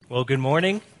Well, good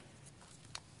morning.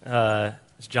 As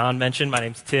John mentioned, my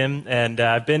name's Tim, and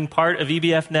I've been part of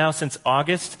EBF now since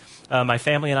August. My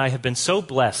family and I have been so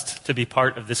blessed to be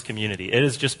part of this community. It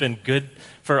has just been good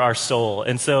for our soul.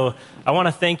 And so I want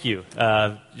to thank you.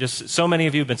 Just so many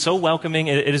of you have been so welcoming.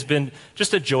 It has been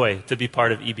just a joy to be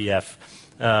part of EBF.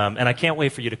 And I can't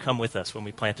wait for you to come with us when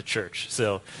we plant a church.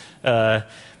 So,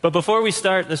 but before we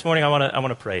start this morning, I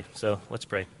want to pray. So let's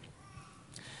pray.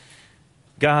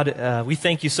 God, we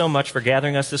thank you so much for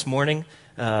gathering us this morning.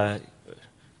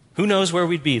 Who knows where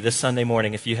we'd be this Sunday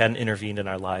morning if you hadn't intervened in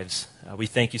our lives. We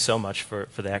thank you so much for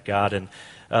that, God. And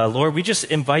Lord, we just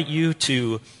invite you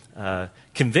to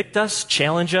convict us,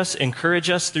 challenge us, encourage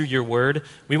us through your word.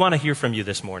 We want to hear from you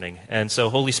this morning. And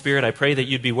so, Holy Spirit, I pray that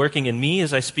you'd be working in me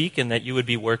as I speak and that you would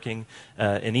be working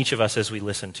in each of us as we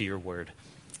listen to your word.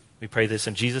 We pray this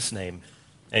in Jesus' name.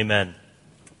 Amen.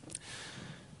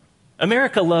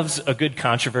 America loves a good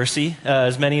controversy.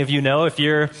 As many of you know, if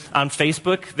you're on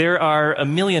Facebook, there are a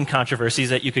million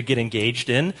controversies that you could get engaged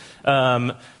in.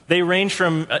 They range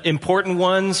from important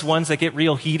ones that get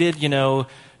real heated,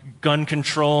 gun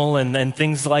control and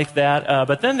things like that.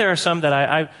 But then there are some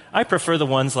that I prefer the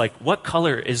ones like, what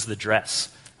color is the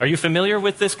dress? Are you familiar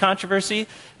with this controversy?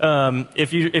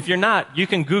 If you're not, you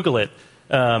can Google it.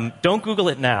 Don't Google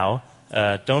it now.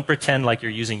 Don't pretend like you're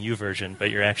using YouVersion,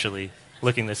 but you're actually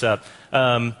looking this up.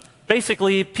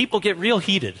 Basically, people get real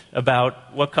heated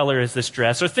about what color is this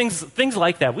dress or things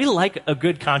like that. We like a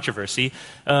good controversy.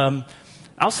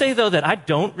 I'll say, though, that I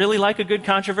don't really like a good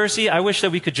controversy. I wish that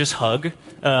we could just hug.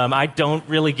 I don't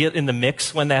really get in the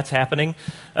mix when that's happening.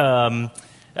 But,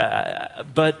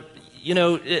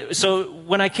 so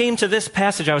when I came to this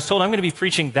passage, I was told I'm going to be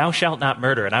preaching thou shalt not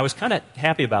murder. And I was kind of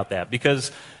happy about that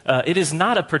because it is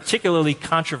not a particularly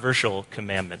controversial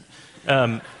commandment.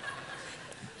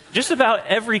 Just about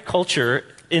every culture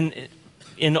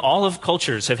in all of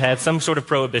cultures have had some sort of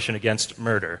prohibition against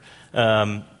murder.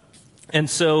 And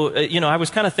so, I was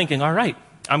kind of thinking, all right,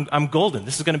 I'm golden.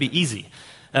 This is going to be easy.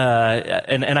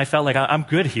 And I felt like I'm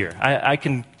good here.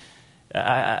 I'm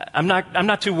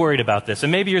not too worried about this.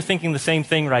 And maybe you're thinking the same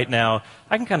thing right now.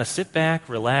 I can kind of sit back,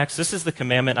 relax. This is the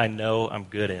commandment I know I'm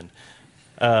good in.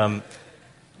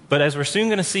 But as we're soon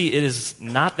going to see, it is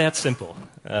not that simple.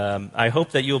 I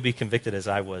hope that you'll be convicted as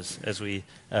I was as we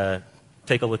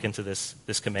take a look into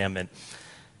this commandment.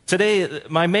 Today,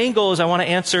 my main goal is I want to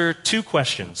answer two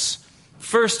questions.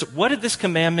 First, what did this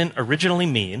commandment originally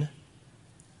mean?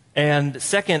 And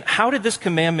second, how did this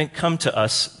commandment come to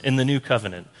us in the new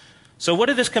covenant? So what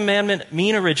did this commandment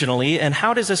mean originally, and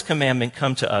how does this commandment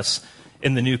come to us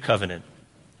in the new covenant?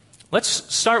 Let's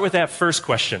start with that first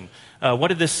question. What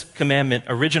did this commandment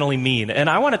originally mean? And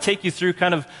I want to take you through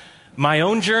kind of my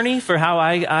own journey for how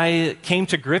I came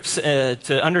to grips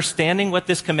to understanding what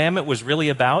this commandment was really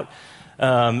about.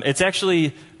 It's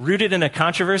actually rooted in a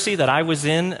controversy that I was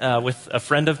in with a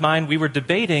friend of mine. We were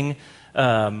debating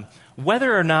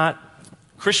whether or not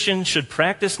Christians should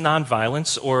practice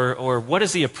nonviolence or what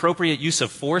is the appropriate use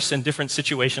of force in different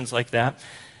situations like that.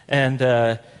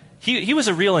 And He was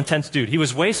a real intense dude. He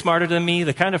was way smarter than me,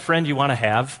 the kind of friend you want to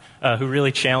have, who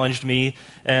really challenged me.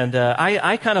 And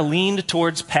I kind of leaned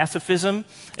towards pacifism,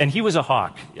 and he was a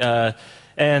hawk.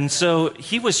 And so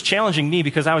he was challenging me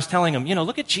because I was telling him,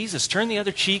 look at Jesus, turn the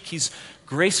other cheek. He's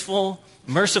graceful,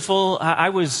 merciful. I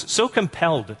was so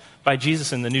compelled by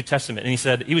Jesus in the New Testament.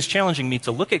 And he was challenging me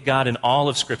to look at God in all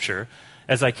of Scripture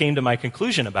as I came to my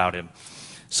conclusion about him.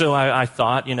 So I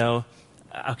thought,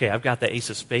 okay, I've got the ace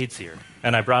of spades here.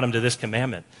 And I brought him to this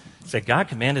commandment. I said, God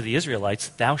commanded the Israelites,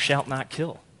 thou shalt not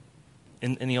kill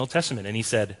in the Old Testament. And he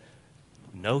said,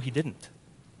 no, he didn't.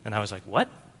 And I was like, what?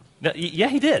 No, yeah,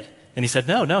 he did. And he said,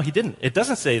 no, he didn't. It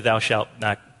doesn't say thou shalt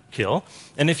not kill.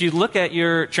 And if you look at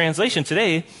your translation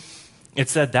today, it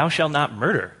said thou shalt not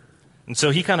murder. And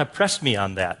so he kind of pressed me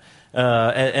on that.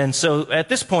 And so at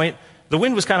this point, the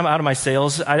wind was kind of out of my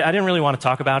sails. I didn't really want to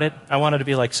talk about it. I wanted to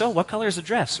be like, so what color is the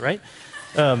dress, right?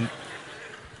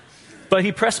 But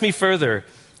he pressed me further.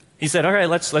 He said, all right,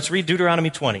 let's read Deuteronomy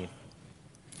 20.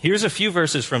 Here's a few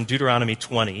verses from Deuteronomy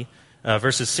 20,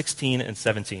 verses 16 and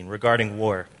 17 regarding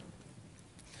war.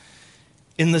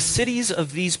 In the cities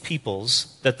of these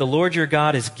peoples that the Lord your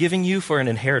God is giving you for an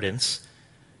inheritance,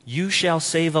 you shall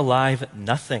save alive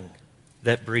nothing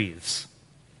that breathes,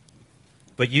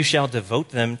 but you shall devote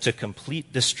them to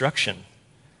complete destruction.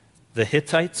 The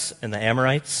Hittites and the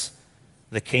Amorites,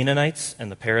 the Canaanites and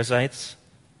the Perizzites,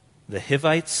 the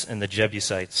Hivites and the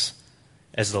Jebusites,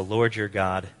 as the Lord your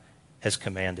God has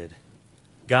commanded.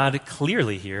 God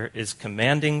clearly here is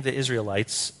commanding the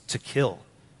Israelites to kill.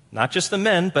 Not just the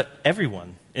men, but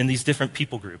everyone in these different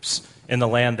people groups in the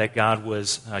land that God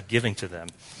was giving to them.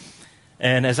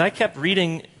 And as I kept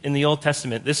reading in the Old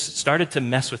Testament, this started to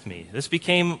mess with me. This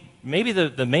became maybe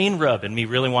the main rub in me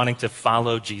really wanting to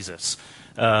follow Jesus.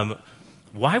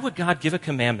 Why would God give a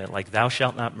commandment like thou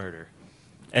shalt not murder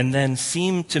and then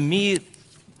seem to me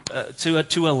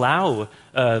to allow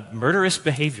murderous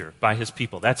behavior by his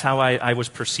people? That's how I was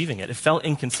perceiving it. It felt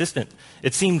inconsistent.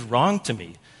 It seemed wrong to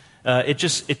me.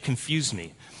 It confused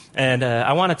me. And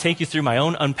I want to take you through my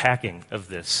own unpacking of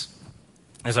this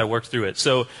as I work through it.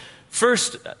 So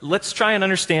first, let's try and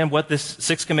understand what this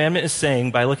sixth commandment is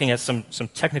saying by looking at some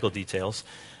technical details.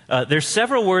 There's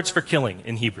several words for killing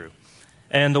in Hebrew.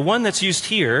 And the one that's used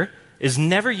here is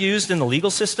never used in the legal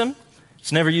system.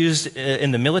 It's never used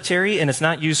in the military, and it's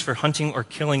not used for hunting or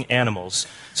killing animals.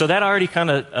 So that already kind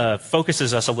of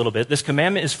focuses us a little bit. This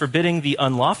commandment is forbidding the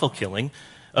unlawful killing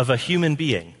of a human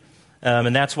being.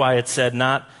 And that's why it said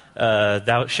not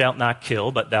thou shalt not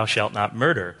kill, but thou shalt not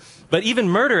murder. But even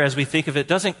murder, as we think of it,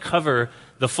 doesn't cover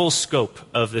the full scope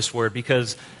of this word,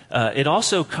 because it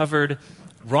also covered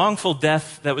wrongful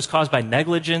death that was caused by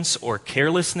negligence or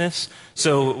carelessness.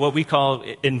 So what we call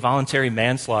involuntary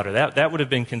manslaughter, that would have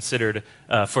been considered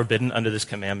forbidden under this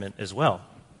commandment as well.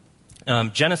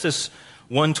 Genesis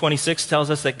 1:26 tells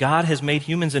us that God has made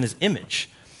humans in his image.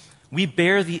 We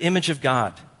bear the image of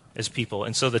God as people,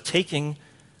 and so the taking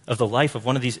of the life of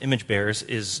one of these image bearers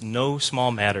is no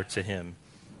small matter to him.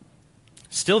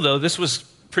 Still, though, this was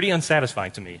pretty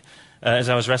unsatisfying to me as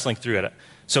I was wrestling through it.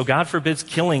 So God forbids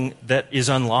killing that is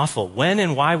unlawful. When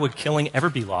and why would killing ever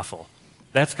be lawful?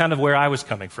 That's kind of where I was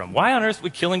coming from. Why on earth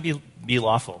would killing be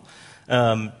lawful?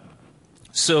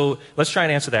 So let's try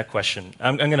and answer that question.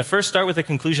 I'm going to first start with a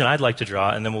conclusion I'd like to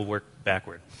draw, and then we'll work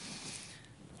backward.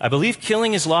 I believe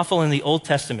killing is lawful in the Old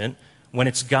Testament when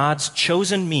it's God's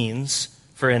chosen means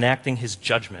for enacting his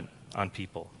judgment on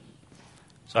people.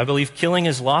 So I believe killing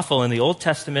is lawful in the Old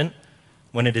Testament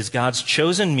when it is God's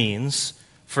chosen means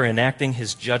for enacting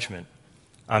his judgment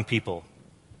on people.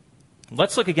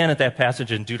 Let's look again at that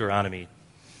passage in Deuteronomy.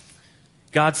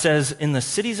 God says, in the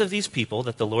cities of these people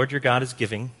that the Lord your God is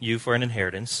giving you for an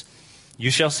inheritance,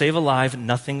 you shall save alive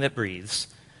nothing that breathes,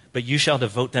 but you shall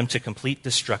devote them to complete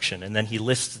destruction. And then he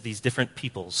lists these different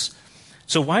peoples.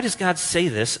 So why does God say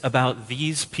this about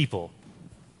these people?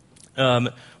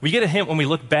 We get a hint when we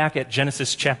look back at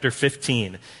Genesis chapter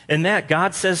 15. In that,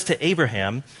 God says to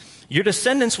Abraham, your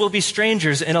descendants will be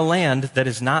strangers in a land that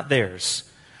is not theirs,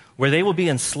 where they will be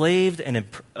enslaved and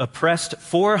oppressed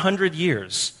 400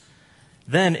 years.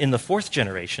 Then, in the fourth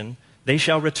generation, they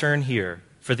shall return here,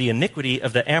 for the iniquity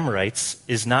of the Amorites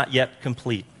is not yet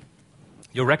complete.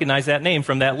 You'll recognize that name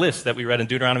from that list that we read in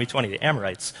Deuteronomy 20, the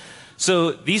Amorites.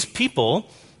 So these people,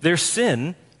 their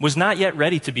sin was not yet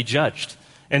ready to be judged.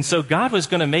 And so God was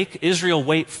going to make Israel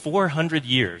wait 400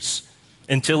 years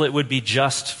until it would be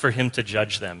just for him to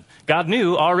judge them. God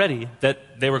knew already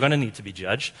that they were going to need to be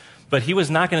judged, but he was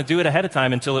not going to do it ahead of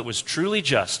time until it was truly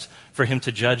just for him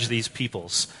to judge these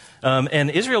peoples. And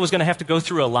Israel was going to have to go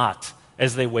through a lot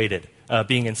as they waited,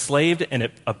 being enslaved and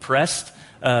oppressed,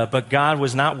 but God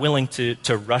was not willing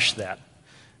to rush that.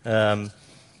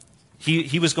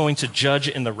 He was going to judge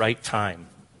in the right time.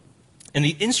 And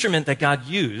the instrument that God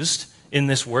used in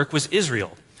this work was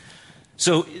Israel.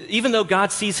 So even though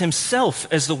God sees himself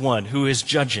as the one who is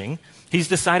judging, he's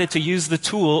decided to use the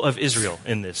tool of Israel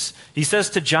in this. He says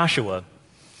to Joshua,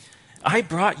 I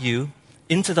brought you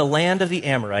into the land of the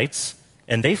Amorites,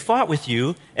 and they fought with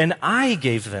you, and I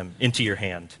gave them into your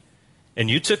hand. And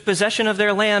you took possession of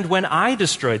their land when I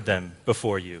destroyed them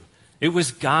before you. It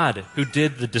was God who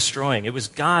did the destroying. It was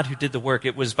God who did the work.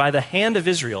 It was by the hand of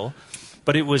Israel,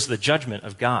 but it was the judgment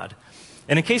of God.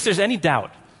 And in case there's any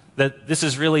doubt that this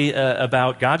is really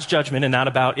about God's judgment and not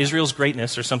about Israel's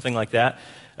greatness or something like that,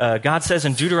 God says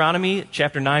in Deuteronomy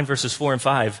chapter 9, verses 4 and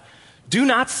 5, do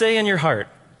not say in your heart,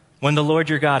 when the Lord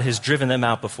your God has driven them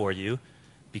out before you,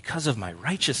 because of my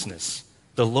righteousness,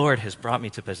 the Lord has brought me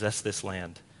to possess this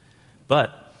land.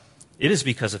 But it is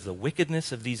because of the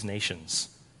wickedness of these nations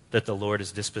that the Lord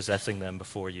is dispossessing them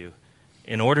before you,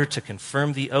 in order to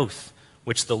confirm the oath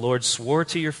which the Lord swore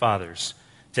to your fathers,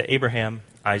 to Abraham,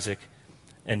 Isaac,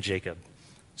 and Jacob.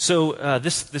 So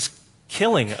this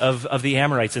killing of the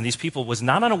Amorites and these people was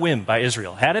not on a whim by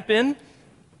Israel. Had it been,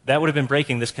 that would have been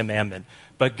breaking this commandment.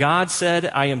 But God said,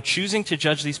 I am choosing to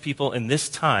judge these people in this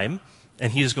time,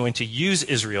 and he is going to use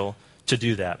Israel to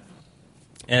do that.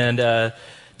 And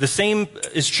the same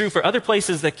is true for other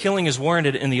places that killing is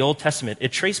warranted in the Old Testament.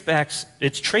 It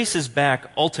traces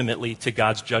back ultimately to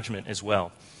God's judgment as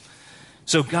well.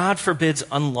 So God forbids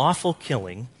unlawful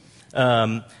killing,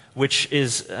 which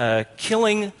is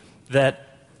killing that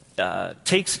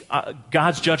takes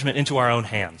God's judgment into our own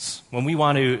hands, when we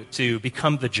want to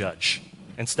become the judge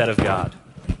instead of God.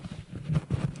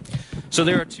 So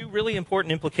there are two really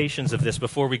important implications of this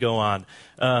before we go on.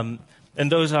 And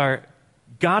those are,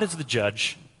 God is the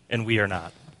judge and we are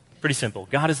not. Pretty simple.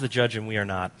 God is the judge and we are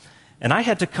not. And I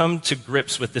had to come to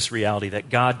grips with this reality that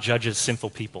God judges sinful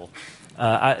people.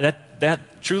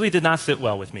 That truly did not sit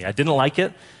well with me. I didn't like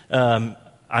it. I'm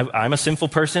a sinful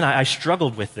person. I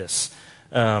struggled with this.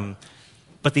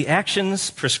 But the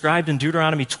actions prescribed in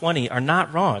Deuteronomy 20 are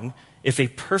not wrong if a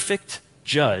perfect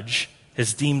judge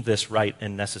has deemed this right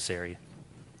and necessary.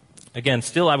 Again,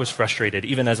 still I was frustrated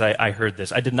even as I heard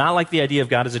this. I did not like the idea of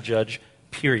God as a judge,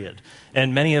 period.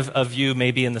 And many of you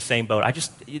may be in the same boat.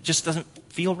 It just doesn't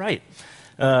feel right.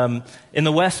 In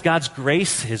the West, God's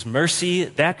grace, His mercy,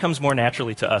 that comes more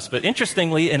naturally to us. But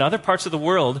interestingly, in other parts of the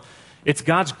world, it's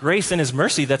God's grace and His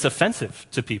mercy that's offensive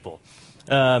to people.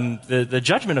 The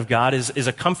judgment of God is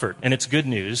a comfort, and it's good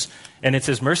news, and it's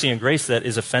His mercy and grace that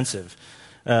is offensive.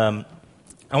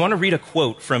 I want to read a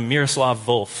quote from Miroslav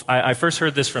Volf. I first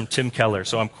heard this from Tim Keller,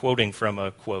 so I'm quoting from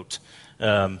a quote.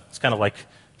 It's kind of like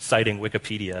citing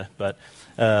Wikipedia, but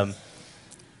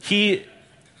he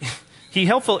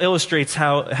helpfully illustrates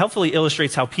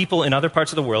how people in other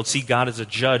parts of the world see God as a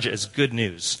judge as good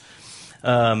news.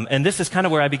 And this is kind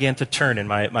of where I began to turn in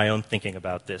my own thinking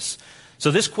about this. So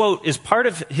this quote is part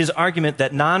of his argument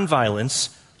that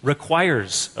nonviolence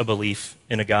requires a belief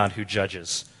in a God who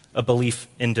judges, a belief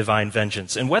in divine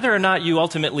vengeance. And whether or not you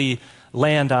ultimately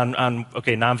land on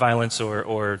nonviolence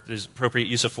or the appropriate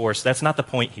use of force, that's not the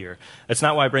point here. That's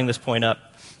not why I bring this point up.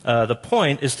 The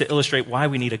point is to illustrate why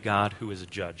we need a God who is a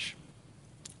judge.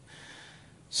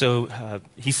 So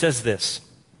he says this: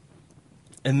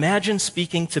 imagine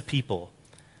speaking to people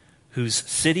whose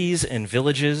cities and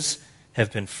villages have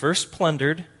been first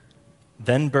plundered,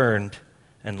 then burned,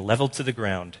 and leveled to the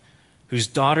ground, whose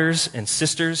daughters and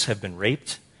sisters have been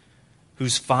raped,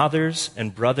 whose fathers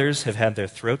and brothers have had their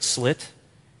throats slit,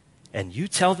 and you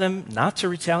tell them not to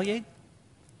retaliate?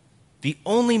 The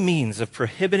only means of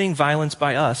prohibiting violence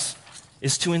by us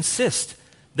is to insist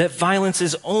that violence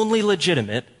is only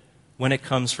legitimate when it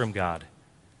comes from God.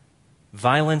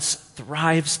 Violence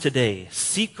thrives today,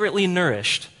 secretly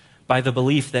nourished by the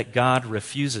belief that God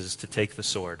refuses to take the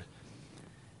sword.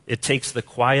 It takes the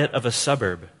quiet of a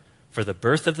suburb for the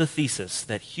birth of the thesis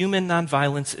that human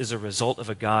nonviolence is a result of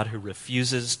a God who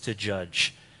refuses to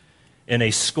judge. In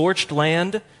a scorched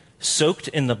land, soaked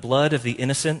in the blood of the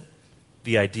innocent,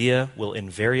 the idea will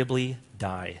invariably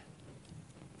die.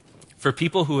 For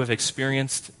people who have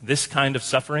experienced this kind of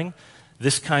suffering,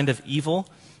 this kind of evil,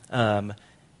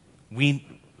 we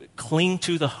cling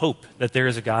to the hope that there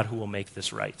is a God who will make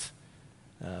this right.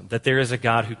 That there is a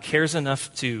God who cares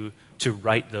enough to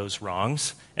right those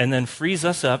wrongs, and then frees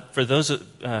us up for those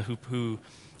who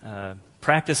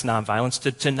practice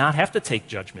nonviolence to not have to take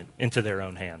judgment into their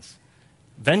own hands.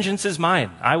 Vengeance is mine,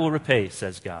 I will repay,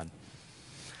 says God.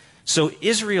 So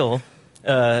Israel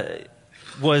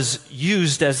was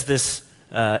used as this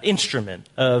instrument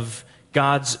of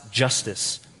God's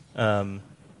justice. And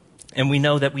we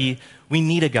know that we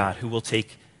need a God who will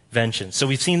take vengeance. So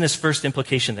we've seen this first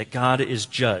implication that God is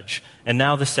judge. And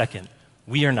now the second,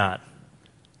 we are not.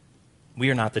 We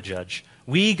are not the judge.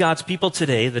 We, God's people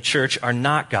today, the church, are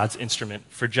not God's instrument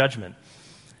for judgment.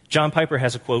 John Piper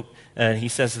has a quote, and he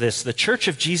says this: the Church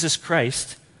of Jesus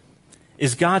Christ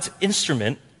is God's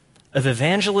instrument of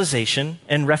evangelization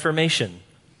and reformation.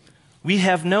 We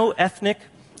have no ethnic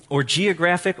or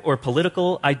geographic or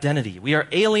political identity. We are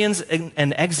aliens and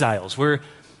exiles. We're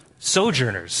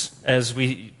sojourners, as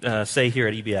we say here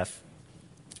at EBF.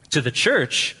 To the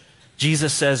church,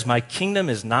 Jesus says, my kingdom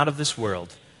is not of this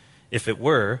world. If it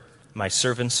were, my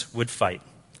servants would fight.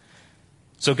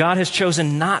 So God has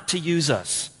chosen not to use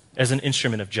us as an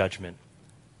instrument of judgment.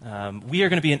 We are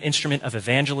going to be an instrument of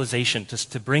evangelization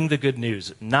to bring the good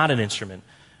news, not an instrument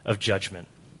of judgment.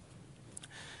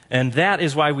 And that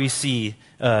is why we see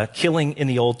killing in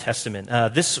the Old Testament.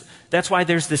 That's why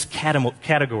there's this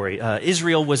category.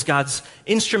 Israel was God's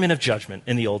instrument of judgment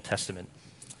in the Old Testament.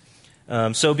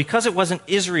 So because it wasn't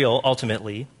Israel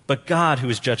ultimately, but God who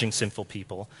was judging sinful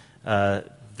people,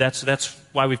 that's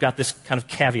why we've got this kind of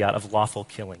caveat of lawful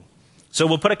killing. So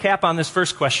we'll put a cap on this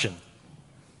first question.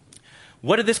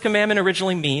 What did this commandment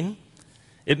originally mean?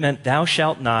 It meant thou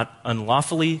shalt not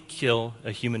unlawfully kill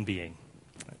a human being.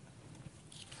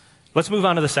 Let's move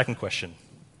on to the second question.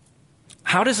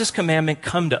 How does this commandment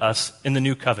come to us in the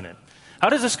new covenant? How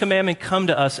does this commandment come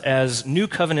to us as new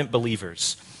covenant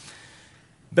believers?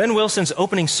 Ben Wilson's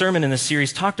opening sermon in this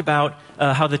series talked about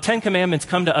how the Ten Commandments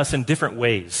come to us in different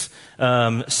ways.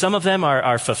 Some of them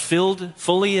are fulfilled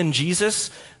fully in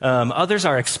Jesus. Others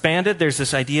are expanded. There's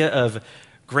this idea of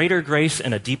greater grace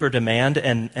and a deeper demand,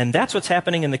 and that's what's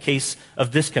happening in the case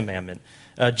of this commandment.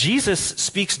 Jesus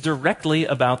speaks directly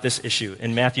about this issue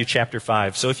in Matthew chapter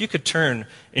 5. So if you could turn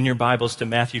in your Bibles to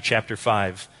Matthew chapter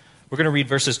 5, we're going to read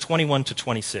verses 21 to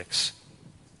 26.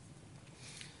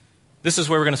 This is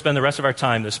where we're going to spend the rest of our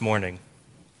time this morning.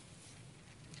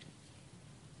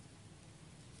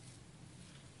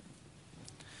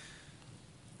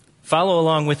 Follow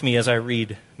along with me as I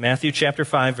read Matthew chapter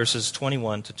 5, verses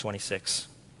 21 to 26.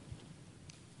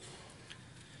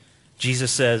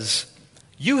 Jesus says,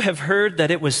 "You have heard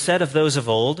that it was said of those of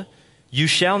old, 'You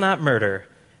shall not murder,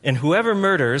 and whoever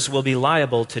murders will be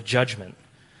liable to judgment.'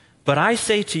 But I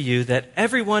say to you that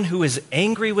everyone who is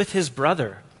angry with his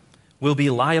brother will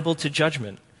be liable to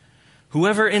judgment.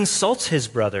 Whoever insults his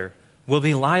brother will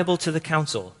be liable to the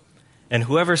council, and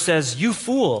whoever says, 'You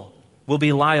fool,' will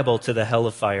be liable to the hell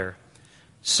of fire.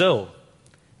 So,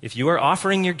 if you are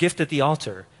offering your gift at the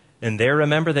altar, and there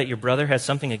remember that your brother has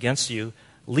something against you,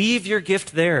 leave your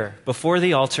gift there before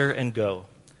the altar and go.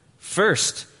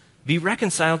 First, be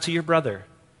reconciled to your brother,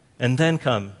 and then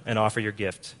come and offer your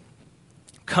gift.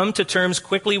 Come to terms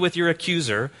quickly with your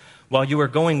accuser while you are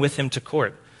going with him to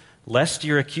court, lest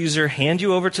your accuser hand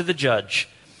you over to the judge,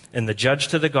 and the judge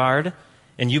to the guard,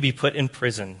 and you be put in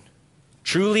prison.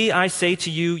 Truly, I say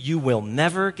to you, you will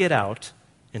never get out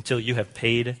until you have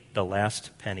paid the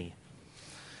last penny."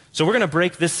 So we're going to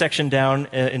break this section down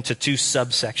into two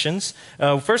subsections.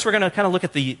 First, we're going to kind of look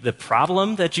at the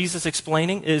problem that Jesus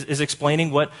is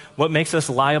explaining what makes us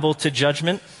liable to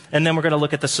judgment, and then we're going to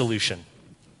look at the solution.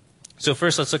 So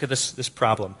first, let's look at this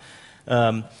problem.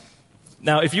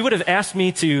 Now, if you would have asked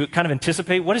me to kind of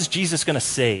anticipate, what is Jesus going to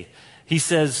say? He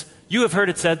says, "You have heard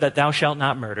it said that thou shalt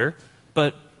not murder,"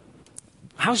 but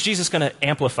how's Jesus going to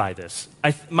amplify this?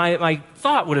 My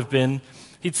thought would have been,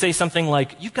 he'd say something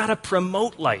like, you've got to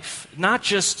promote life, not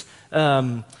just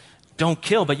don't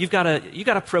kill, but you've got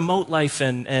to promote life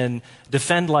and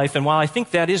defend life. And while I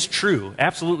think that is true,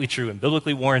 absolutely true and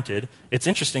biblically warranted, it's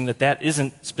interesting that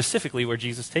isn't specifically where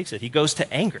Jesus takes it. He goes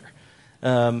to anger.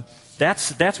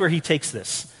 That's where he takes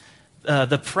this.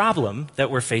 The problem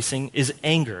that we're facing is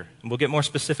anger. And we'll get more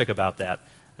specific about that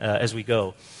as we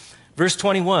go. Verse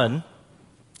 21,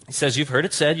 he says, "You've heard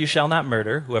it said, 'You shall not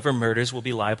murder. Whoever murders will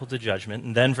be liable to judgment.'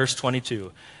 And then verse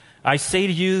 22, 'I say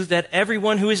to you that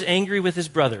everyone who is angry with his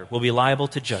brother will be liable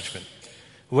to judgment.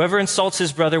 Whoever insults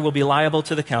his brother will be liable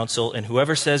to the council, and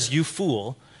whoever says, 'You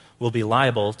fool,' will be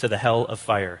liable to the hell of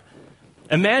fire."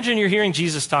 Imagine you're hearing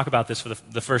Jesus talk about this for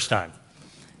the first time.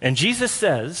 And Jesus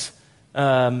says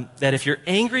that if you're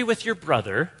angry with your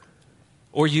brother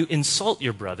or you insult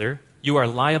your brother, you are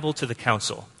liable to the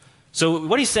council. So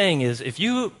what he's saying is, if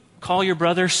you call your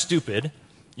brother stupid,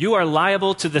 you are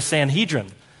liable to the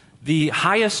Sanhedrin, the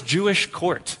highest Jewish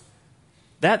court.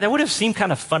 That would have seemed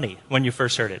kind of funny when you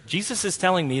first heard it. Jesus is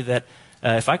telling me that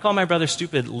if I call my brother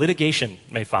stupid, litigation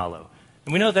may follow.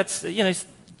 And we know that's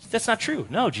not true.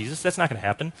 No, Jesus, that's not going to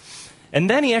happen. And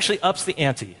then he actually ups the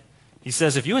ante. He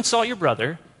says, if you insult your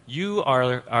brother, you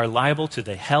are liable to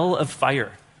the hell of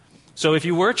fire. So if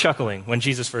you were chuckling when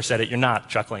Jesus first said it, you're not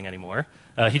chuckling anymore.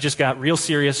 He just got real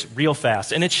serious real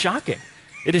fast. And it's shocking.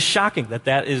 It is shocking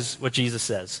that is what Jesus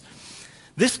says.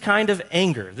 This kind of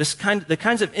anger, the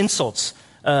kinds of insults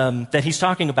that he's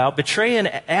talking about betray an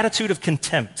attitude of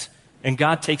contempt. And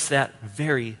God takes that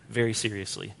very, very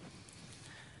seriously.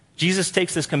 Jesus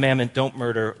takes this commandment, don't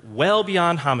murder, well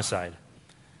beyond homicide.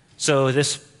 So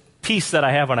this peace that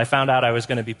I have when I found out I was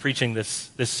going to be preaching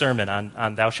this sermon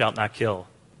on thou shalt not kill,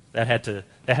 that had to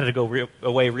go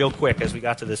away real quick as we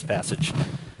got to this passage.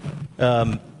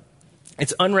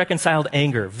 It's unreconciled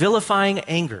anger, vilifying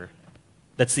anger.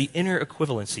 That's the inner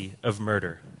equivalency of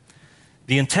murder.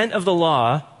 The intent of the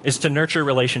law is to nurture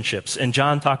relationships, and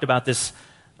John talked about this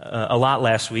a lot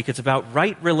last week. It's about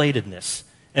right relatedness.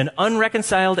 And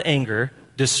unreconciled anger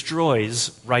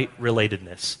destroys right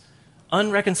relatedness.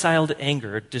 Unreconciled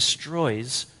anger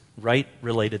destroys right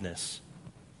relatedness.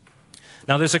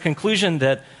 Now, there's a conclusion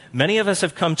that many of us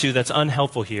have come to that's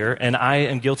unhelpful here, and I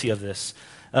am guilty of this.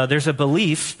 There's a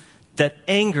belief that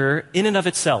anger in and of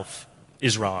itself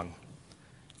is wrong.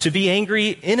 To be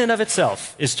angry in and of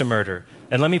itself is to murder.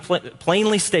 And let me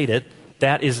plainly state it,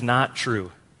 that is not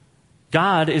true.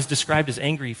 God is described as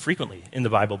angry frequently in the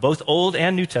Bible, both Old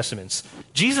and New Testaments.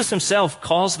 Jesus himself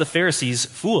calls the Pharisees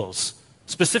fools,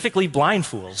 specifically blind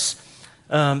fools.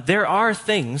 There are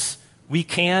things we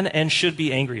can and should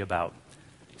be angry about.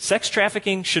 Sex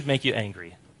trafficking should make you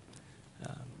angry.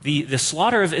 The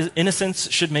slaughter of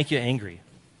innocents should make you angry.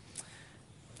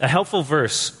 A helpful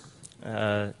verse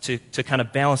to kind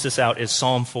of balance this out is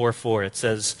Psalm 4:4. It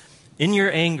says, "In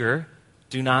your anger,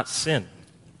 do not sin."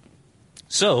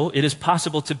 So it is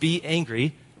possible to be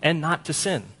angry and not to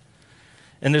sin.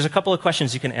 And there's a couple of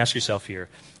questions you can ask yourself here.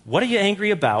 What are you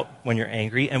angry about when you're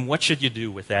angry, and what should you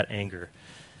do with that anger?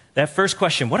 That first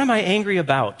question, what am I angry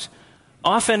about?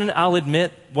 Often, I'll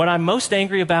admit, what I'm most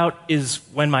angry about is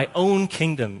when my own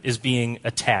kingdom is being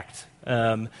attacked.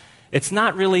 It's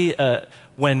not really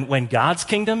when God's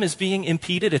kingdom is being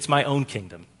impeded, it's my own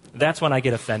kingdom. That's when I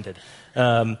get offended.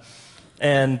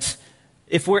 And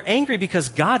if we're angry because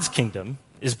God's kingdom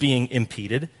is being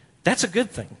impeded, that's a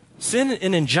good thing. Sin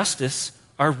and injustice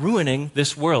are ruining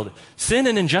this world. Sin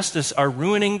and injustice are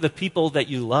ruining the people that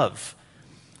you love.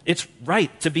 It's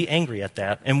right to be angry at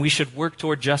that, and we should work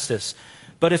toward justice.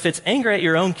 But if it's anger at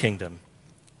your own kingdom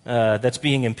that's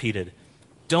being impeded,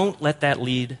 don't let that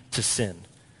lead to sin.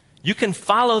 You can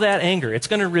follow that anger. It's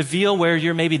going to reveal where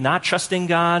you're maybe not trusting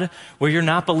God, where you're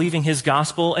not believing His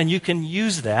gospel, and you can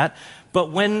use that.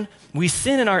 But when we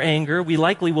sin in our anger, we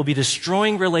likely will be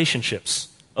destroying relationships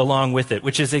along with it,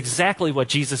 which is exactly what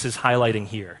Jesus is highlighting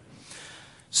here.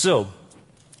 So,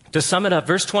 to sum it up,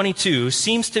 verse 22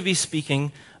 seems to be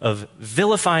speaking of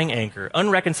vilifying anger,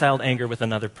 unreconciled anger with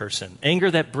another person, anger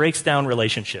that breaks down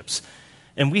relationships.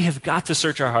 And we have got to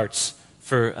search our hearts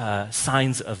for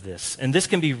signs of this. And this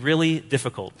can be really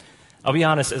difficult. I'll be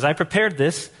honest, as I prepared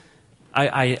this,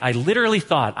 I literally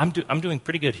thought, I'm doing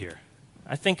pretty good here.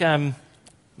 I think I'm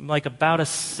like about a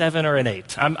 7 or an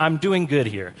 8. I'm doing good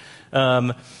here.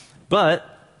 But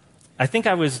I think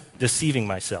I was deceiving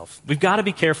myself. We've got to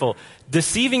be careful.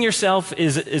 Deceiving yourself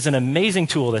is an amazing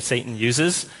tool that Satan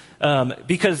uses,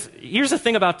 because here's the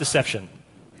thing about deception.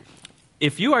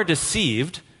 If you are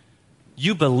deceived,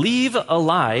 you believe a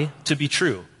lie to be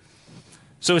true.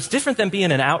 So it's different than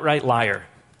being an outright liar.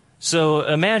 So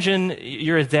imagine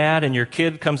you're a dad and your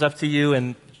kid comes up to you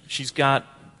and she's got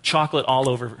chocolate all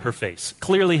over her face,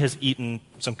 clearly has eaten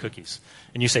some cookies.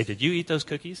 And you say, "Did you eat those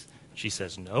cookies?" She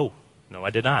says, No,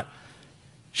 I did not.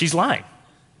 She's lying.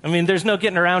 I mean, there's no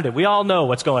getting around it. We all know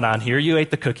what's going on here. You ate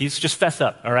the cookies. Just fess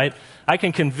up, all right? I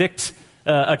can convict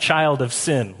a child of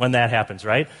sin when that happens,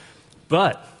 right?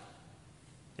 But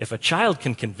if a child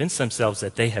can convince themselves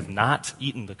that they have not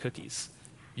eaten the cookies,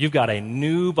 you've got a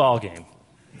new ballgame,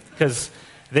 because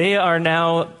they are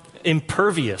now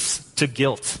impervious to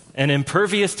guilt and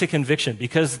impervious to conviction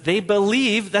because they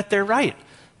believe that they're right.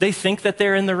 They think that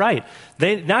they're in the right.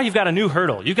 Now you've got a new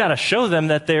hurdle. You've got to show them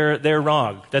that they're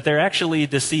wrong, that they're actually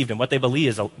deceived, and what they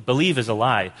believe is a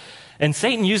lie. And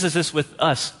Satan uses this with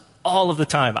us all of the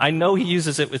time. I know he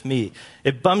uses it with me.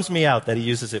 It bums me out that he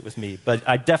uses it with me, but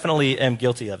I definitely am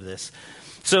guilty of this.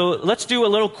 So let's do a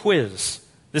little quiz.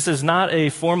 This is not a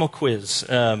formal quiz.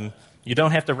 You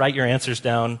don't have to write your answers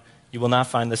down. You will not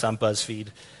find this on BuzzFeed.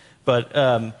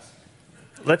 But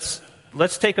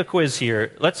let's take a quiz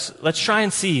here. Let's try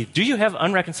and see, do you have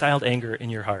unreconciled anger in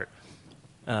your heart?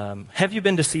 Have you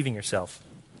been deceiving yourself?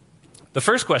 The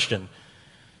first question,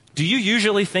 do you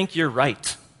usually think you're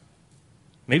right?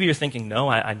 Maybe you're thinking, no,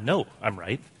 I know I'm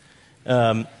right.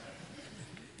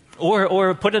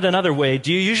 Or put it another way,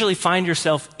 do you usually find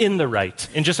yourself in the right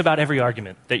in just about every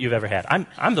argument that you've ever had?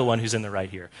 I'm the one who's in the right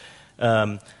here.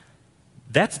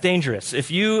 That's dangerous. If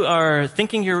you are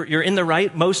thinking you're in the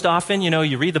right most often,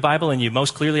 you read the Bible and you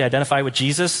most clearly identify with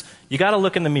Jesus, you got to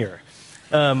look in the mirror.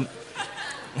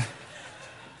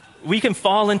 We can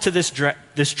fall into this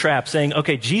trap saying,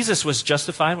 okay, Jesus was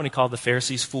justified when he called the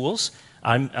Pharisees fools.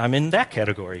 I'm in that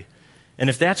category. And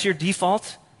if that's your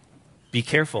default, be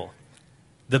careful.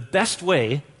 The best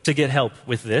way to get help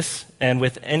with this and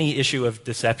with any issue of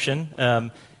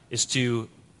deception is to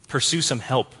pursue some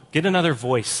help. Get another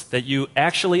voice that you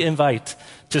actually invite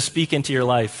to speak into your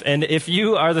life. And if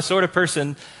you are the sort of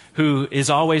person who is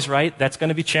always right, that's going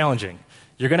to be challenging.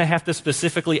 You're going to have to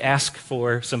specifically ask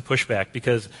for some pushback,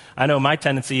 because I know my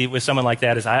tendency with someone like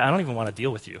that is I don't even want to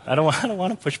deal with you. I don't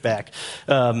want to push back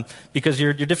because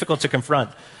you're difficult to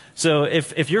confront. So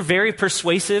if you're very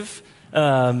persuasive,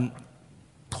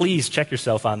 please check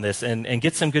yourself on this and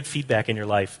get some good feedback in your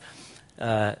life.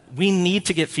 We need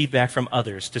to get feedback from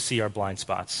others to see our blind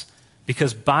spots,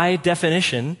 because by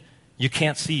definition, you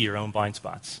can't see your own blind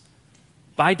spots.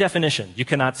 By definition, you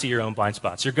cannot see your own blind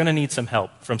spots. You're going to need some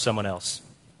help from someone else.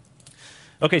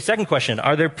 Okay, second question.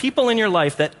 Are there people in your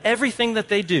life that everything that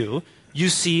they do, you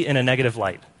see in a negative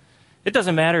light? It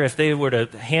doesn't matter if they were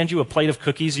to hand you a plate of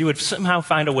cookies, you would somehow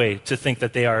find a way to think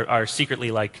that they are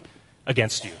secretly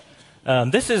against you.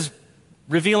 This is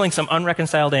revealing some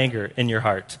unreconciled anger in your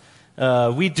heart.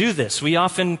 We do this. We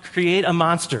often create a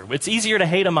monster. It's easier to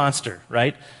hate a monster,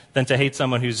 right, than to hate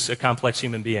someone who's a complex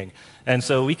human being. And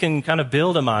so we can kind of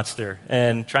build a monster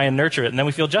and try and nurture it, and then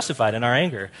we feel justified in our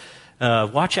anger.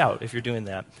 Watch out if you're doing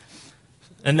that.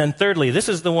 And then thirdly, this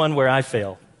is the one where I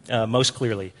fail most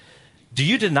clearly. Do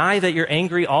you deny that you're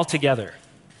angry altogether?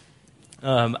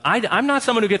 I'm not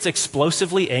someone who gets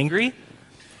explosively angry,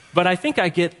 but I think I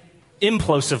get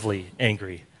implosively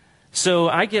angry. So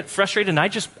I get frustrated and I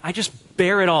just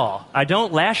bear it all. I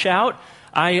don't lash out.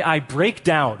 I break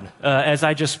down as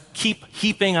I just keep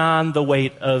heaping on the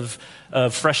weight of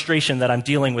frustration that I'm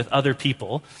dealing with other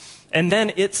people. And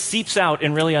then it seeps out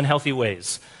in really unhealthy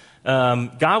ways.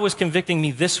 God was convicting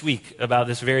me this week about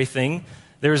this very thing.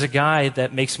 There's a guy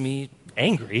that makes me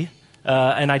angry,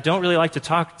 and I don't really like to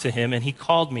talk to him, and he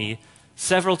called me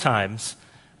several times.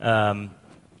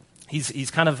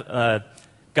 He's kind of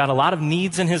got a lot of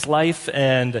needs in his life,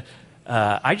 and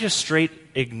I just straight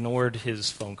ignored his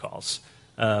phone calls.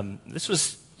 This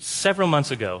was several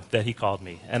months ago that he called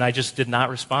me, and I just did not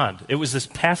respond. It was this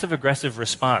passive-aggressive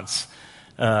response.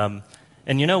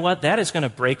 And you know what? That is going to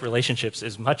break relationships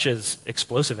as much as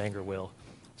explosive anger will.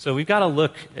 So we've got to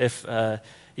look if, I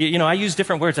use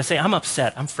different words. I say, I'm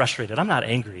upset, I'm frustrated, I'm not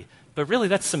angry. But really,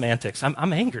 that's semantics.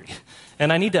 I'm angry,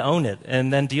 and I need to own it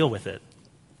and then deal with it.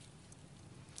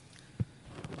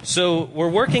 So we're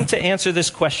working to answer this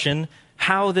question,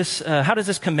 how does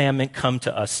this commandment come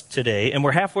to us today? And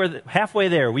we're halfway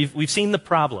there. We've seen the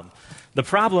problem. The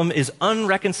problem is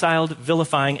unreconciled,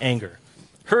 vilifying anger,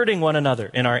 hurting one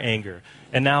another in our anger.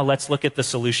 And now let's look at the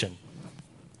solution.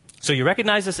 So you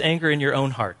recognize this anger in your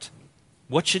own heart.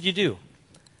 What should you do?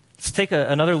 Let's take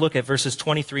another look at verses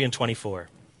 23 and 24.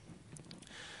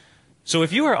 So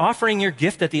if you are offering your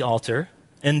gift at the altar,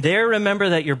 and there remember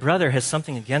that your brother has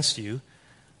something against you,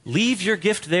 leave your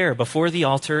gift there before the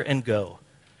altar and go.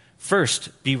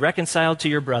 First, be reconciled to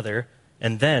your brother,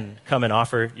 and then come and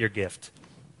offer your gift.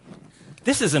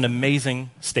 This is an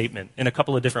amazing statement in a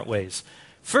couple of different ways.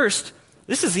 First,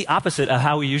 this is the opposite of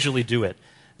how we usually do it.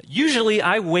 Usually,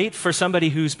 I wait for somebody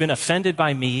who's been offended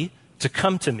by me to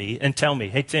come to me and tell me,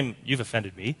 hey, Tim, you've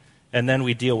offended me, and then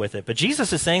we deal with it. But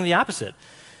Jesus is saying the opposite.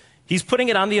 He's putting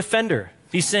it on the offender.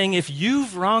 He's saying, if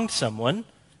you've wronged someone,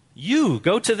 you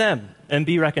go to them and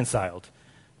be reconciled.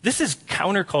 This is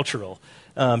countercultural,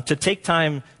 to take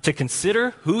time to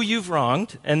consider who you've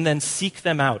wronged and then seek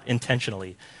them out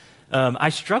intentionally. I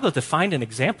struggled to find an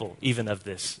example even of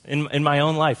this in my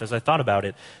own life as I thought about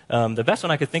it. The best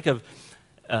one I could think of,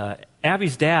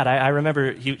 Abby's dad, I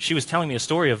remember she was telling me a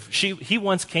story of, he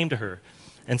once came to her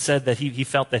and said that he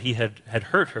felt that he had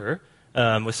hurt her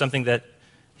with something that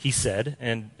he said,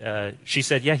 and she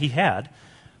said, yeah, he had.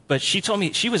 But she told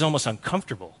me she was almost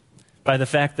uncomfortable by the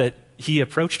fact that he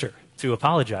approached her to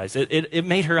apologize. It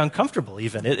made her uncomfortable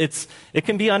even. It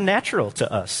can be unnatural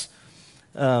to us.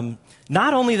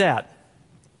 Not only that,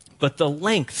 but the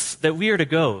lengths that we are to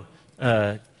go,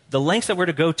 the lengths that we're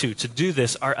to go to do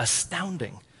this are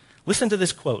astounding. Listen to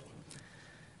this quote.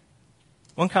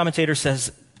 One commentator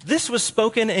says, this was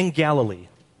spoken in Galilee.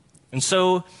 And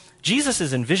so Jesus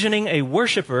is envisioning a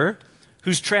worshiper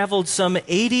who's traveled some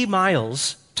 80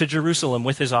 miles to Jerusalem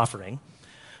with his offering,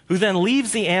 who then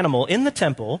leaves the animal in the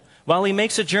temple while he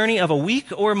makes a journey of a week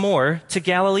or more to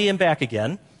Galilee and back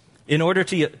again in order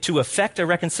to effect a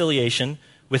reconciliation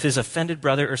with his offended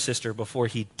brother or sister before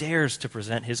he dares to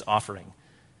present his offering.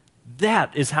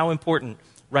 That is how important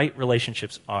right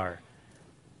relationships are.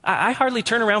 I hardly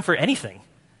turn around for anything,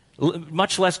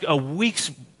 much less a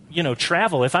week's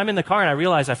travel. If I'm in the car and I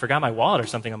realize I forgot my wallet or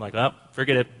something, I'm like, oh,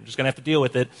 forget it. I'm just going to have to deal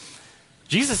with it.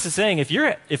 Jesus is saying, if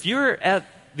you're at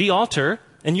the altar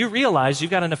and you realize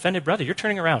you've got an offended brother, you're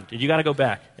turning around. You got to go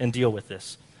back and deal with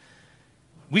this.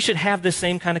 We should have this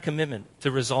same kind of commitment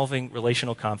to resolving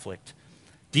relational conflict.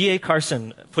 D.A.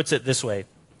 Carson puts it this way.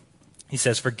 He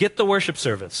says, forget the worship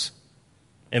service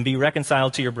and be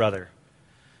reconciled to your brother,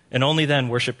 and only then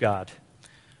worship God.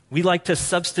 We like to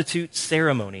substitute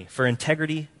ceremony for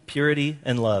integrity, purity,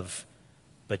 and love,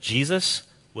 but Jesus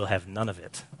will have none of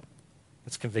it.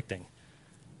 It's convicting.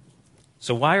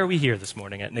 So why are we here this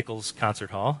morning at Nichols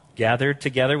Concert Hall, gathered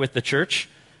together with the church?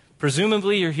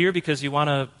 Presumably you're here because you want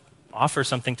to offer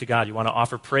something to God. You want to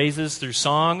offer praises through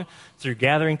song, through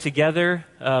gathering together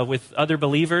with other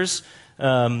believers,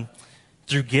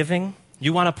 through giving.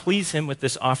 You want to please him with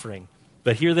this offering.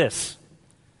 But hear this.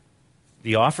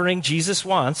 The offering Jesus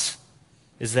wants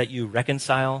is that you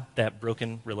reconcile that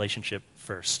broken relationship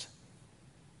first.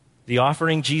 The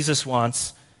offering Jesus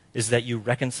wants is that you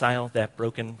reconcile that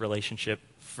broken relationship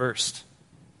first.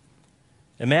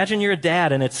 Imagine you're a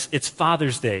dad and it's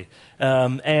Father's Day,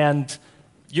 and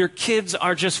Your kids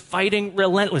are just fighting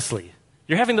relentlessly.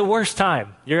 You're having the worst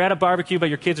time. You're at a barbecue, but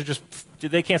your kids are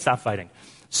they can't stop fighting.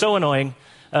 So annoying.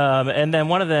 And then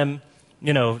one of them,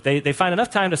 they find enough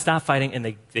time to stop fighting, and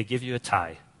they give you a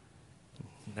tie.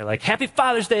 They're like, "Happy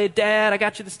Father's Day, Dad, I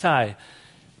got you this tie."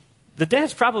 The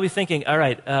dad's probably thinking, all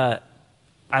right,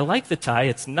 I like the tie,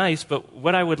 it's nice, but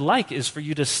what I would like is for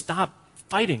you to stop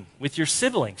fighting with your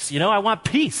siblings. I want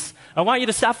peace. I want you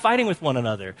to stop fighting with one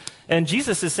another. And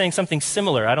Jesus is saying something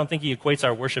similar. I don't think he equates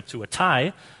our worship to a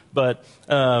tie, but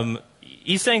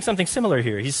he's saying something similar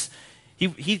here.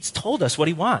 He's told us what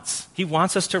he wants. He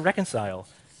wants us to reconcile,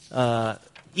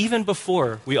 even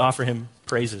before we offer him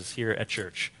praises here at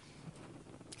church.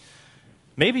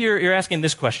 Maybe you're asking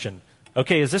this question.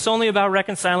 Okay, is this only about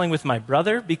reconciling with my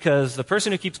brother? Because the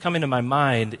person who keeps coming to my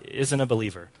mind isn't a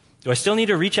believer. Do I still need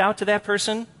to reach out to that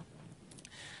person?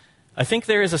 I think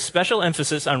there is a special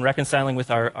emphasis on reconciling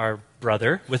with our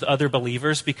brother, with other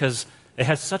believers, because it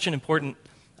has such an important,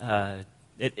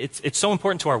 it's so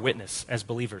important to our witness as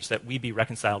believers that we be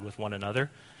reconciled with one another.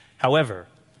 However,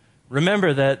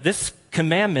 remember that this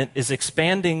commandment is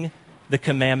expanding the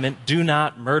commandment, do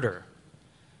not murder.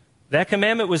 That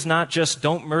commandment was not just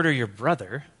don't murder your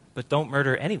brother, but don't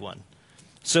murder anyone.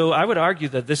 So I would argue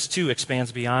that this too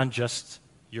expands beyond just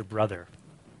your brother.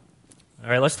 All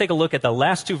right, let's take a look at the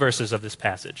last two verses of this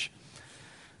passage.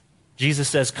 Jesus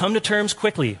says, "Come to terms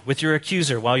quickly with your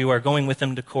accuser while you are going with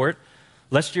him to court,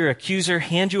 lest your accuser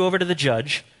hand you over to the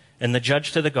judge, and the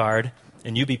judge to the guard,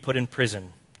 and you be put in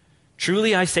prison.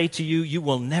 Truly I say to you, you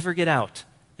will never get out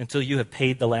until you have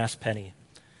paid the last penny."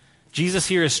 Jesus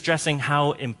here is stressing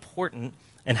how important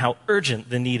and how urgent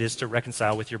the need is to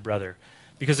reconcile with your brother.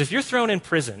 Because if you're thrown in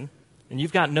prison and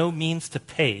you've got no means to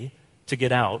pay to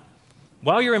get out,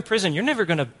 while you're in prison, you're never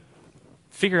going to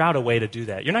figure out a way to do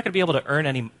that. You're not going to be able to earn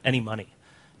any money.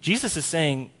 Jesus is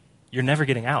saying you're never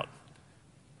getting out.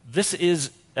 This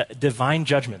is divine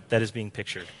judgment that is being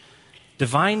pictured.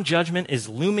 Divine judgment is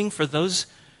looming for those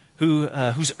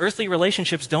whose earthly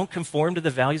relationships don't conform to the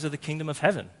values of the kingdom of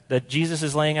heaven that Jesus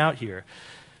is laying out here.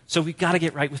 So we've got to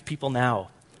get right with people now.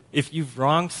 If you've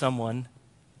wronged someone,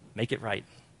 make it right.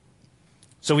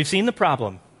 So we've seen the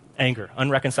problem, anger,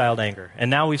 unreconciled anger. And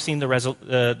now we've seen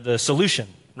the solution,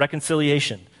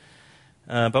 reconciliation.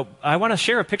 But I want to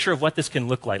share a picture of what this can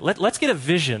look like. Let's get a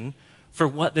vision for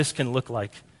what this can look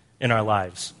like in our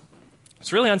lives.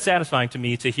 It's really unsatisfying to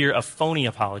me to hear a phony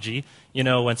apology.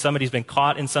 When somebody's been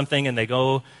caught in something and they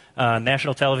go on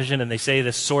national television and they say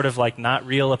this sort of like not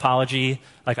real apology,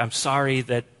 like I'm sorry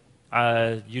that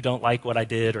you don't like what I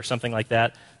did or something like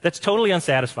that. That's totally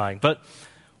unsatisfying. But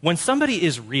when somebody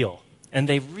is real and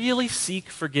they really seek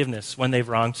forgiveness when they've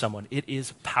wronged someone, it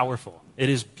is powerful. It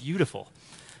is beautiful.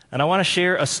 And I want to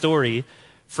share a story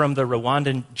from the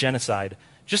Rwandan genocide.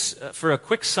 Just for a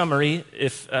quick summary,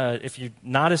 if you're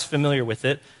not as familiar with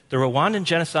it, the Rwandan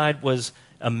genocide was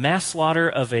a mass slaughter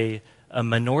of a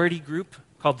minority group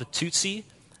called the Tutsi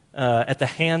at the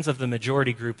hands of the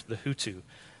majority group, the Hutu.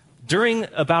 During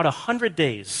about 100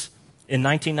 days in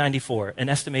 1994, an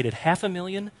estimated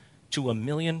 500,000 to 1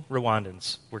 million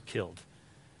Rwandans were killed.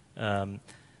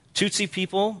 Tutsi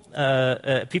people,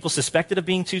 people suspected of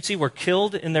being Tutsi, were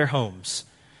killed in their homes.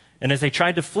 And as they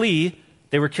tried to flee,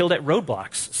 they were killed at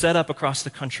roadblocks set up across the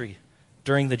country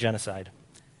during the genocide.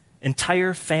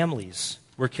 Entire families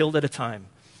were killed at a time.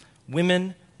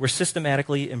 Women were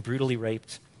systematically and brutally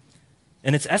raped.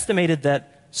 And it's estimated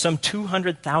that some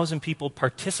 200,000 people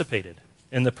participated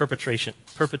in the perpetration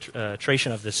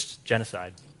of this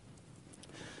genocide.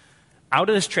 Out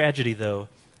of this tragedy, though,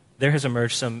 there has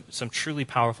emerged some truly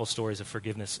powerful stories of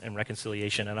forgiveness and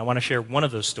reconciliation. And I want to share one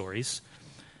of those stories.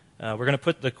 We're going to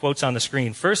put the quotes on the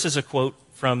screen. First is a quote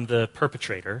from the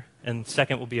perpetrator, and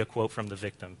second will be a quote from the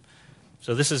victim.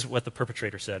 So this is what the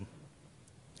perpetrator said.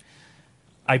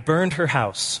 "I burned her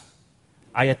house.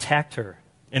 I attacked her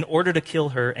in order to kill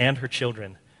her and her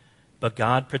children, but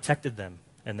God protected them,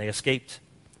 and they escaped.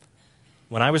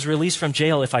 When I was released from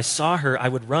jail, if I saw her, I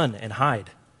would run and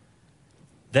hide.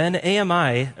 Then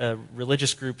AMI, a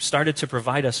religious group, started to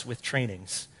provide us with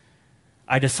trainings.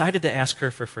 I decided to ask her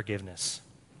for forgiveness.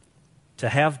 To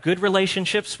have good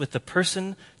relationships with the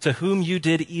person to whom you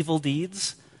did evil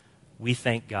deeds, we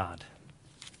thank God."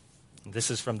 And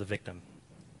this is from the victim.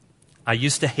 "I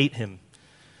used to hate him.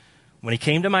 When he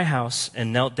came to my house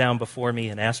and knelt down before me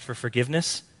and asked for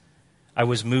forgiveness, I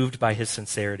was moved by his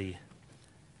sincerity.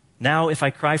 Now, if I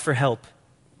cry for help,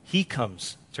 he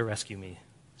comes to rescue me.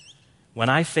 When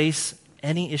I face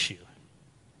any issue,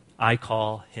 I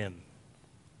call him."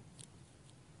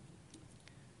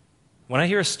 When I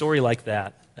hear a story like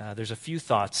that, there's a few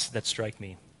thoughts that strike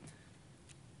me.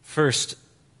 First,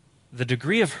 the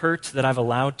degree of hurt that I've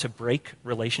allowed to break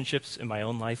relationships in my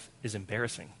own life is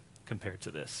embarrassing compared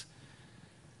to this.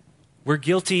 We're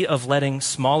guilty of letting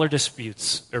smaller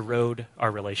disputes erode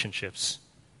our relationships.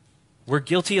 We're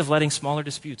guilty of letting smaller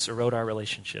disputes erode our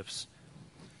relationships.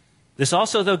 This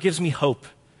also, though, gives me hope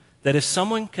that if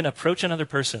someone can approach another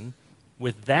person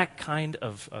with that kind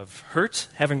of hurt,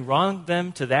 having wronged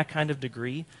them to that kind of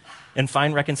degree, and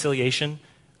find reconciliation,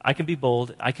 I can be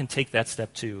bold. I can take that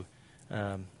step too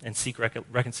and seek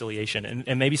reconciliation.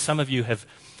 And maybe some of you have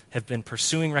been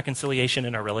pursuing reconciliation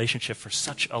in our relationship for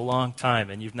such a long time,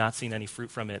 and you've not seen any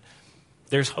fruit from it.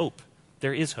 There's hope.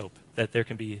 There is hope that there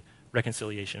can be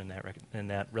reconciliation in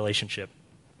that relationship.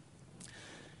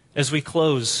 As we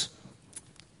close,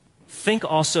 think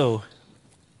also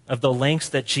of the lengths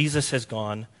that Jesus has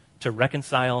gone to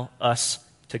reconcile us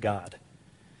to God.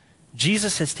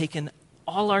 Jesus has taken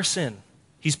all our sin.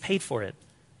 He's paid for it.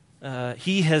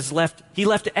 He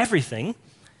left everything,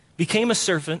 became a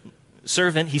servant.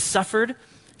 He suffered.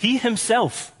 He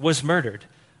himself was murdered.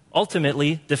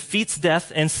 Ultimately, defeats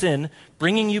death and sin,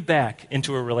 bringing you back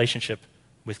into a relationship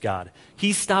with God.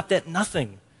 He stopped at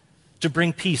nothing to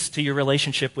bring peace to your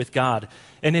relationship with God.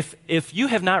 And if you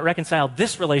have not reconciled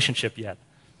this relationship yet,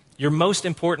 your most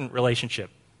important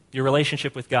relationship, your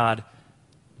relationship with God,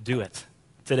 do it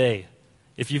today.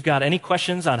 If you've got any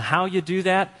questions on how you do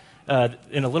that,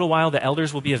 in a little while the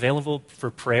elders will be available for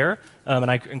prayer,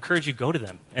 and I encourage you go to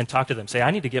them and talk to them. Say,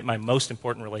 I need to get my most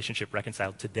important relationship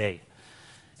reconciled today.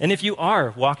 And if you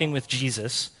are walking with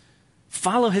Jesus,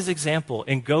 follow his example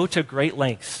and go to great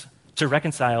lengths to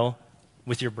reconcile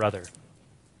with your brother.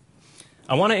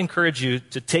 I want to encourage you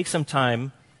to take some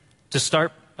time to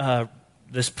start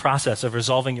this process of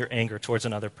resolving your anger towards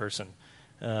another person.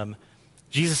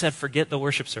 Jesus said, forget the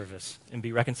worship service and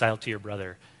be reconciled to your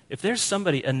brother. If there's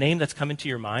somebody, a name that's come into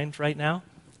your mind right now,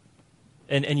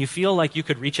 and you feel like you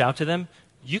could reach out to them,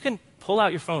 you can pull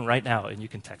out your phone right now and you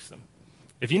can text them.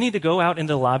 If you need to go out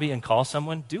into the lobby and call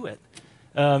someone, do it.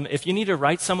 If you need to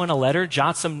write someone a letter,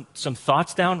 jot some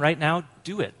thoughts down right now,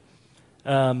 do it.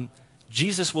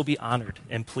 Jesus will be honored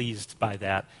and pleased by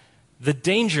that. The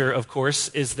danger, of course,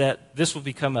 is that this will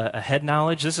become a head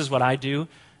knowledge. This is what I do.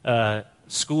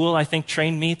 School, I think,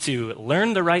 trained me to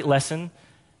learn the right lesson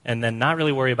and then not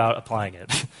really worry about applying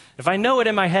it. If I know it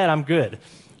in my head, I'm good.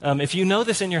 If you know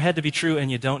this in your head to be true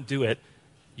and you don't do it,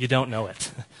 you don't know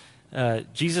it.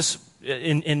 Jesus,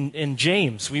 in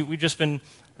James, we've just been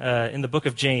in the book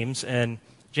of James, and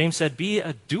James said, be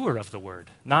a doer of the word,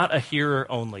 not a hearer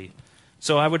only.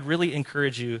 So I would really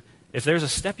encourage you, if there's a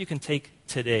step you can take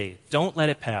today, don't let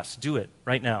it pass. Do it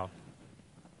right now.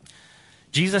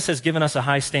 Jesus has given us a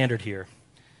high standard here,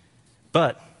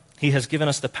 but he has given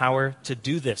us the power to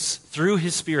do this through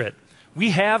his Spirit.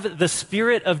 We have the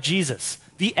Spirit of Jesus,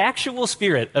 the actual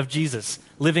Spirit of Jesus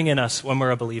living in us when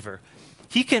we're a believer.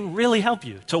 He can really help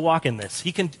you to walk in this.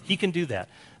 He can do that.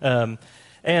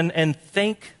 And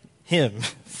thank him.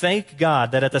 Thank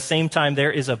God that at the same time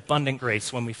there is abundant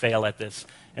grace when we fail at this,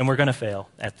 and we're going to fail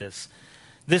at this.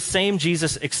 This same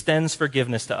Jesus extends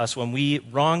forgiveness to us when we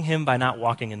wrong him by not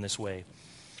walking in this way.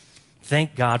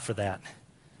 Thank God for that.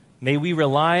 May we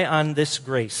rely on this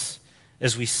grace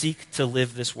as we seek to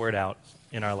live this word out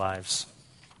in our lives.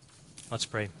 Let's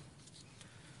pray.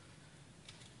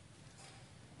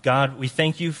 God, we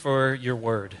thank you for your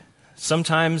word.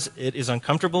 Sometimes it is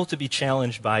uncomfortable to be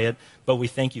challenged by it, but we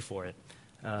thank you for it.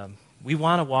 We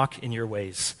want to walk in your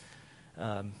ways.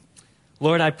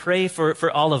 Lord, I pray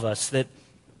for all of us that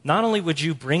not only would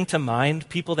you bring to mind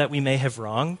people that we may have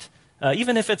wronged,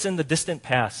 even if it's in the distant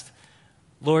past,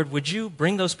 Lord, would you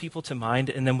bring those people to mind,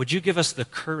 and then would you give us the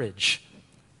courage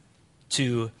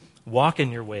to walk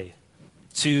in your way,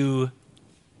 to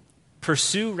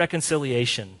pursue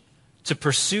reconciliation, to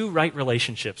pursue right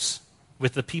relationships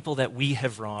with the people that we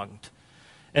have wronged.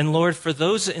 And Lord, for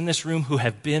those in this room who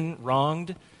have been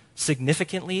wronged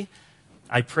significantly,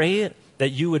 I pray that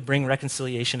you would bring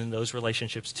reconciliation in those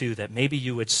relationships too, that maybe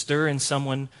you would stir in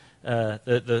someone,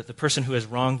 the person who has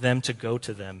wronged them, to go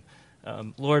to them.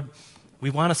 Lord, we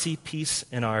want to see peace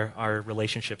in our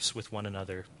relationships with one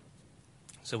another.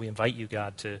 So we invite you,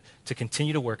 God, to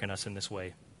continue to work in us in this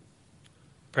way.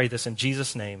 Pray this in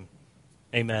Jesus' name.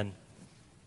 Amen.